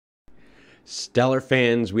Stellar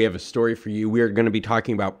fans, we have a story for you. We are going to be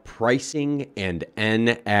talking about pricing and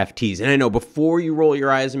NFTs. And I know before you roll your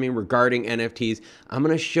eyes at me regarding NFTs, I'm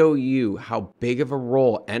going to show you how big of a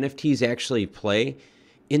role NFTs actually play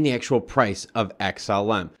in the actual price of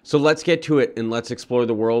XLM. So let's get to it and let's explore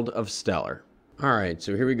the world of Stellar. All right,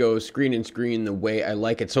 so here we go, screen and screen the way I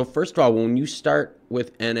like it. So first of all, when you start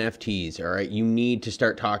with NFTs, all right, you need to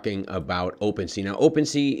start talking about OpenSea. Now,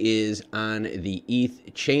 OpenSea is on the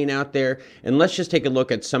ETH chain out there, and let's just take a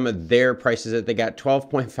look at some of their prices that they got.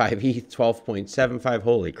 12.5 ETH, 12.75,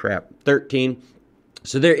 holy crap, 13.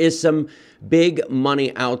 So there is some big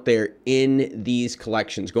money out there in these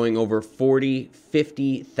collections, going over $40,000,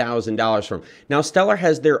 $50,000 from. Now, Stellar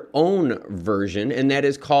has their own version, and that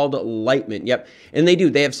is called Litemint. Yep, and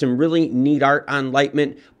they have some really neat art on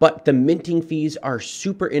Litemint, but the minting fees are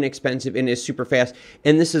super inexpensive and is super fast.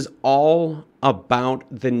 And this is all about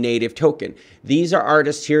the native token. These are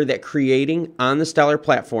artists here that creating on the Stellar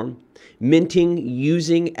platform, minting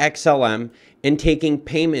using XLM, and taking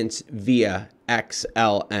payments via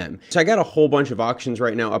XLM. So I got a whole bunch of auctions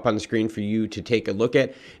right now up on the screen for you to take a look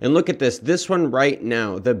at. And look at this. This one right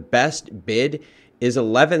now, the best bid is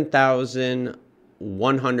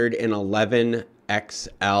 11,111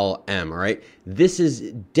 XLM, all right? This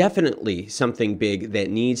is definitely something big that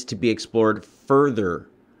needs to be explored further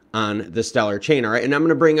on the Stellar chain, all right? And I'm going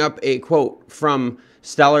to bring up a quote from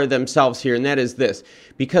Stellar themselves here, and that is this: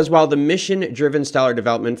 because while the mission-driven Stellar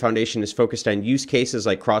Development Foundation is focused on use cases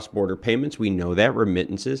like cross-border payments, we know that,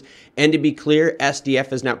 remittances, and to be clear,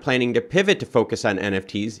 SDF is not planning to pivot to focus on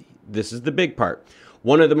NFTs. This is the big part.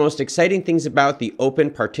 One of the most exciting things about the open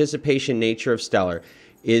participation nature of Stellar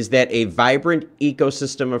is that a vibrant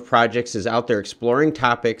ecosystem of projects is out there exploring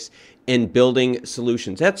topics and building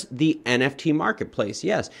solutions. That's the NFT marketplace.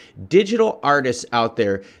 Yes, digital artists out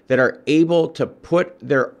there that are able to put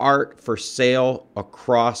their art for sale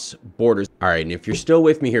across borders. All right, and if you're still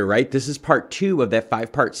with me here, right, this is part 2 of that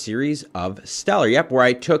 5-part series of Stellar. Yep, where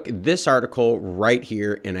I took this article right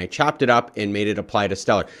here and I chopped it up and made it apply to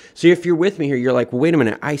Stellar. So if you're with me here, you're like, well, wait a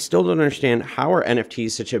minute, I still don't understand how are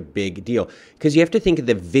NFTs such a big deal? Because you have to think of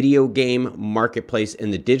the video game marketplace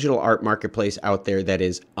and the digital art marketplace out there that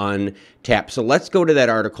is untapped. So let's go to that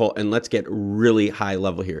article and let's get really high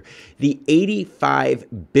level here. The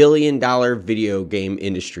 $85 billion video game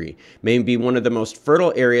industry may be one of the most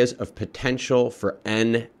fertile areas of potential for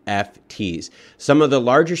NFTs. Some of the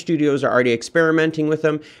larger studios are already experimenting with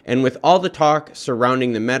them, and with all the talk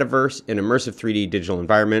surrounding the metaverse and immersive 3D digital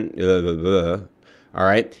environment, all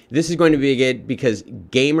right, this is going to be good because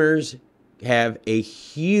gamers have a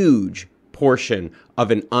huge portion of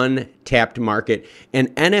an untapped market, and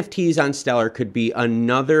NFTs on Stellar could be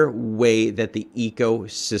another way that the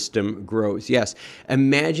ecosystem grows. Yes,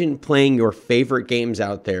 imagine playing your favorite games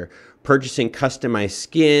out there, purchasing customized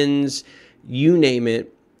skins, you name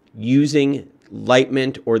it, using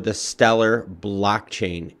Litemint or the Stellar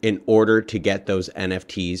blockchain in order to get those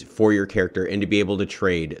NFTs for your character and to be able to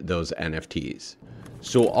trade those NFTs.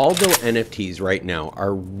 So although NFTs right now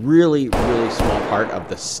are really small part of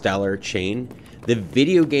the Stellar chain, the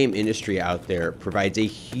video game industry out there provides a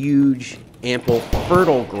huge, ample,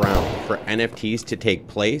 fertile ground for NFTs to take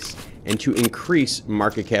place and to increase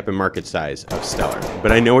market cap and market size of Stellar.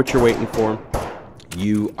 But I know what you're waiting for.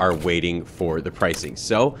 You are waiting for the pricing.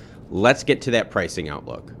 So let's get to that pricing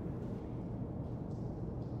outlook.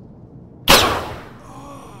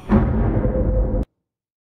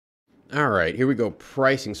 All right, here we go,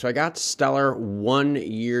 pricing. So I got Stellar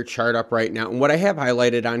 1-year chart up right now. And what I have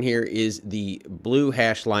highlighted on here is the blue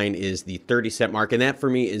hash line is the 30-cent mark. And that for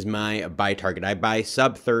me is my buy target. I buy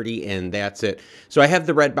sub 30 and that's it. So I have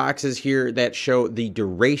the red boxes here that show the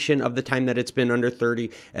duration of the time that it's been under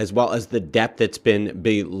 30, as well as the depth that's been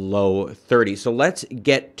below 30. So let's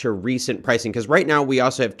get to recent pricing, because right now we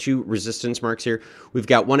also have 2 resistance marks here. We've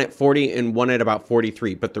got one at 40 and one at about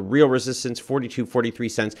 43, but the real resistance, 42, 43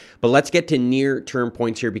 cents. But let's get to near-term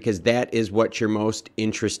points here, because that is what you're most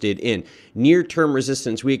interested in. Near-term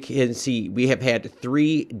resistance, we can see we have had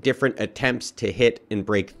 3 different attempts to hit and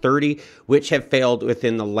break 30, which have failed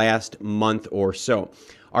within the last month or so.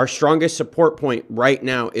 Our strongest support point right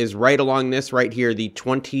now is right along this right here, the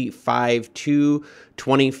 25 to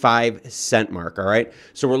 25 cent mark, all right?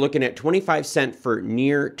 So we're looking at 25 cent for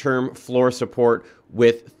near-term floor support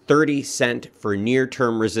with 30 cent for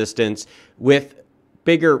near-term resistance, with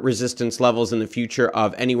bigger resistance levels in the future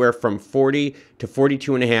of anywhere from 40 to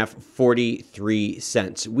 42.5, 43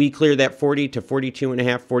 cents. We clear that 40 to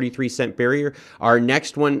 42.5, 43 cent barrier. Our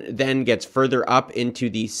next one then gets further up into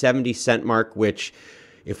the 70 cent mark, which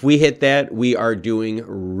If we hit that, we are doing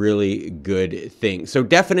really good things. So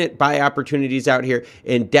definite buy opportunities out here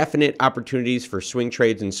and definite opportunities for swing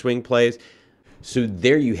trades and swing plays. So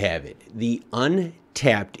there you have it. The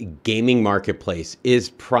Untapped gaming marketplace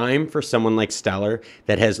is prime for someone like Stellar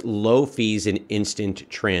that has low fees and instant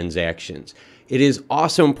transactions. It is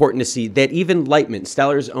also important to see that even Litemint,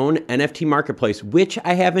 Stellar's own NFT marketplace, which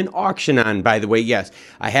I have an auction on, by the way. Yes,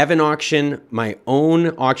 I have an auction, my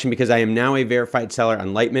own auction, because I am now a verified seller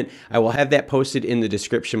on Litemint. I will have that posted in the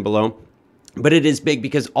description below. But it is big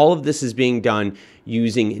because all of this is being done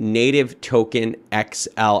using native token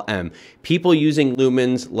XLM. People using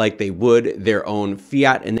Lumens like they would their own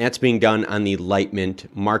fiat, and that's being done on the Litemint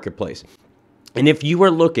marketplace. And if you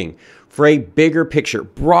are looking for a bigger picture,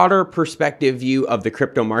 broader perspective view of the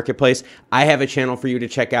crypto marketplace, I have a channel for you to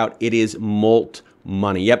check out. It is Molt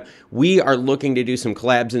Money. Yep, we are looking to do some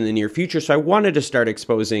collabs in the near future, so I wanted to start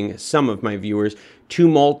exposing some of my viewers to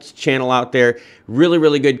Molt's channel out there. Really,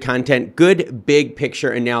 really good content, good big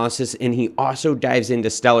picture analysis, and he also dives into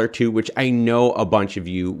Stellar too, which I know a bunch of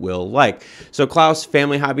you will like. So Klaus,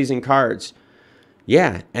 family, hobbies, and cards.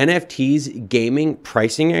 Yeah, NFTs, gaming,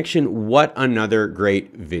 pricing action. What another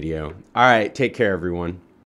great video. All right, take care, everyone.